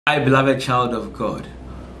Hi, beloved child of God.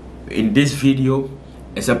 In this video,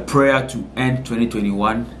 it's a prayer to end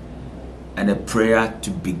 2021 and a prayer to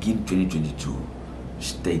begin 2022.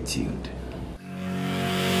 Stay tuned.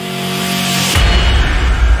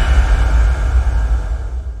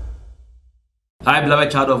 Hi,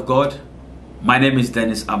 beloved child of God. My name is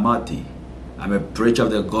Amartey. I'm a preacher of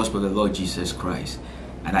the gospel of the Lord Jesus Christ,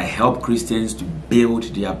 and I help Christians to build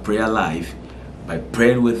their prayer life by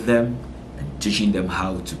praying with them and teaching them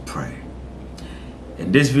how to pray.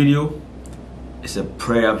 In this video, it's a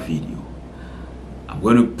prayer video. I'm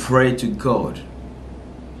going to pray to God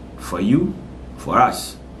for you, for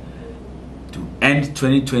us, to end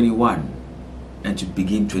 2021 and to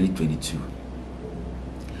begin 2022.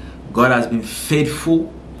 God has been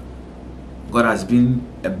faithful. God has been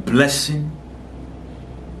a blessing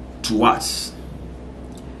to us,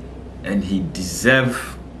 and He deserves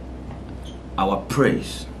our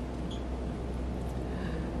praise.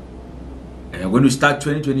 And we're going to start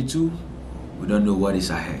 2022. We don't know what is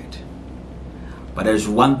ahead, but there is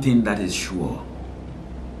one thing that is sure,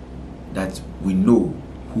 that we know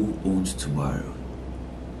who owns tomorrow.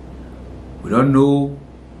 We don't know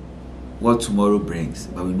what tomorrow brings,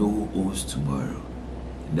 but we know who owns tomorrow,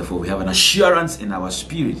 and therefore we have an assurance in our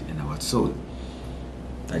spirit and our soul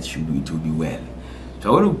that it will be well. So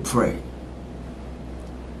I want to pray.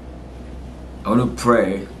 I want to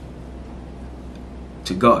pray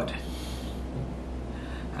to God.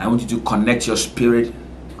 I want you to connect your spirit,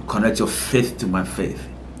 connect your faith to my faith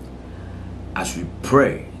as we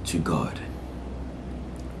pray to God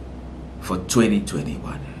for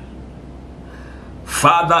 2021.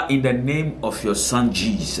 Father, in the name of your Son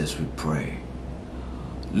Jesus, we pray.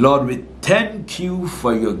 Lord, we thank you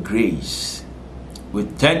for your grace. We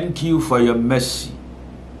thank you for your mercy.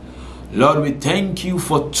 Lord, we thank you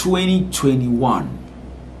for 2021.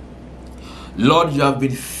 Lord, you have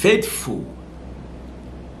been faithful.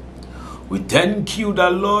 We thank you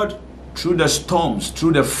that, Lord, through the storms,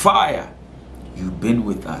 through the fire, you've been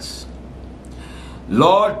with us.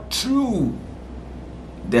 Lord, through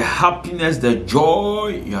the happiness, the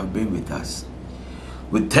joy, you have been with us.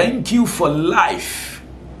 We thank you for life.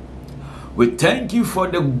 We thank you for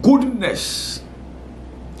the goodness.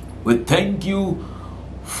 We thank you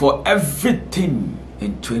for everything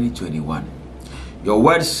in 2021. Your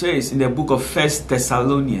word says in the book of 1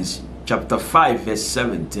 Thessalonians chapter 5 verse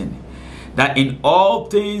 17 that in all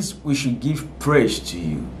things we should give praise to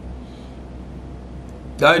you.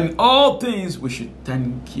 That in all things we should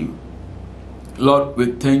thank you. Lord,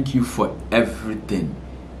 we thank you for everything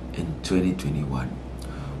in 2021.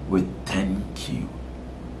 We thank you.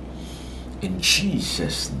 In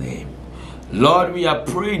Jesus' name. Lord, we are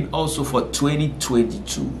praying also for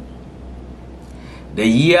 2022. The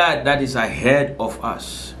year that is ahead of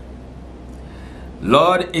us.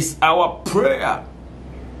 Lord, it's our prayer,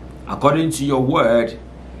 according to your word,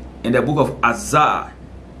 in the book of Isaiah,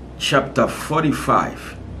 chapter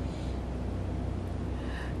 45,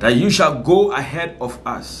 that you shall go ahead of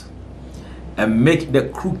us and make the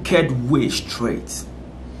crooked way straight.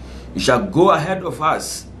 You shall go ahead of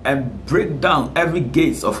us and break down every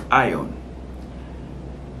gate of iron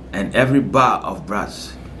and every bar of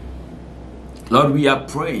brass. Lord, we are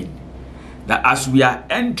praying that as we are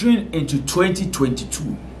entering into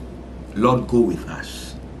 2022, Lord, go with us.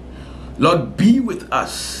 Lord, be with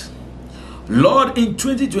us. Lord, in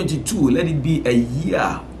 2022, let it be a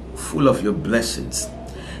year full of your blessings,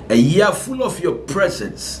 a year full of your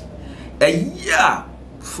presence, a year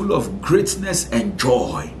full of greatness and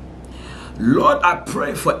joy. Lord, I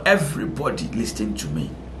pray for everybody listening to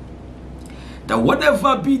me, that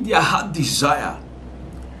whatever be their heart desire,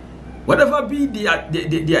 whatever be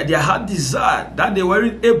their heart desire that they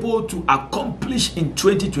weren't able to accomplish in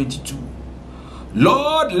 2022,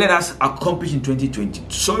 Lord, let us accomplish in 2020.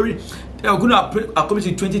 Sorry, they are going to accomplish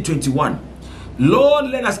in 2021. Lord,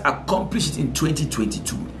 let us accomplish it in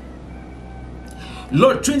 2022.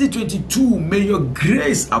 Lord, 2022, may your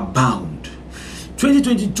grace abound.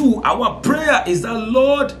 2022, our prayer is that,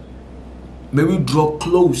 Lord, may we draw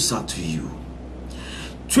closer to you.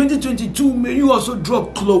 2022, may you also draw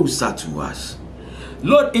closer to us.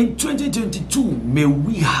 Lord, in 2022, may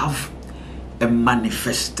we have a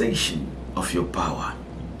manifestation of your power.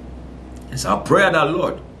 It's our prayer that,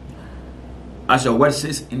 Lord, as your word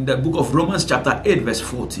says in the book of Romans chapter 8 verse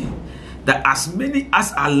 14, that as many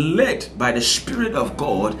as are led by the Spirit of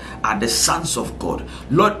God are the sons of God.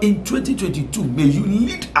 Lord, in 2022, may you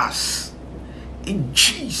lead us in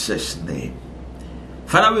Jesus' name.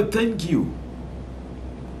 Father, we thank you.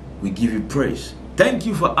 We give you praise. Thank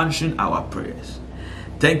you for answering our prayers.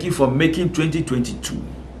 Thank you for making 2022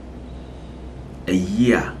 a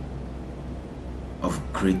year of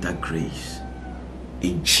greater grace.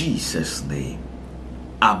 In Jesus' name,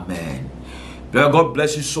 amen. God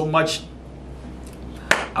bless you so much.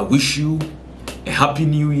 I wish you a happy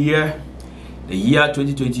new year. The year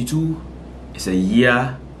 2022 is a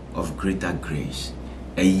year of greater grace,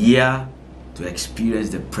 a year to experience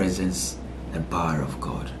the presence and power of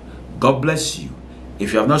God. God bless you.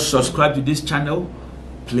 If you have not subscribed to this channel,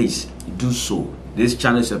 please do so. This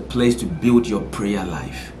channel is a place to build your prayer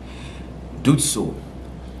life. Do so.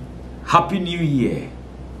 Happy New Year,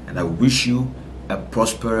 and I wish you a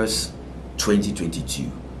prosperous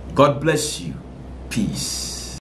 2022. God bless you. Peace.